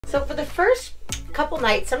So for the first couple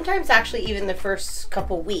nights, sometimes actually even the first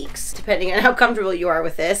couple weeks, depending on how comfortable you are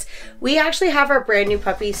with this, we actually have our brand new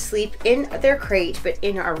puppies sleep in their crate, but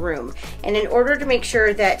in our room. And in order to make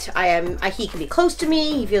sure that he can be close to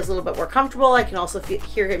me, he feels a little bit more comfortable, I can also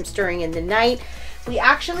hear him stirring in the night, we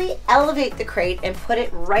actually elevate the crate and put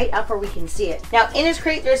it right up where we can see it. Now in his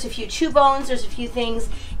crate, there's a few chew bones, there's a few things,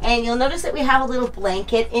 and you'll notice that we have a little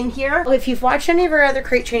blanket in here. If you've watched any of our other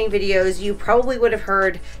crate training videos, you probably would have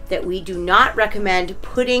heard that we do not recommend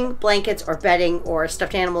putting blankets or bedding or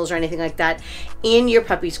stuffed animals or anything like that in your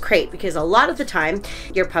puppy's crate, because a lot of the time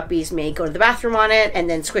your puppies may go to the bathroom on it and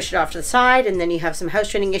then squish it off to the side, and then you have some house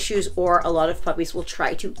training issues, or a lot of puppies will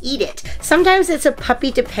try to eat it. Sometimes it's a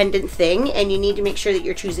puppy dependent thing, and you need to make sure that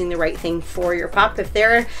you're choosing the right thing for your pup. If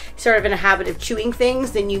they're sort of in a habit of chewing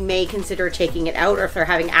things, then you may consider taking it out, or if they're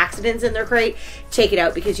having accidents in their crate, take it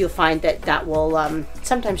out, because you'll find that that will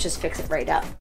sometimes just fix it right up.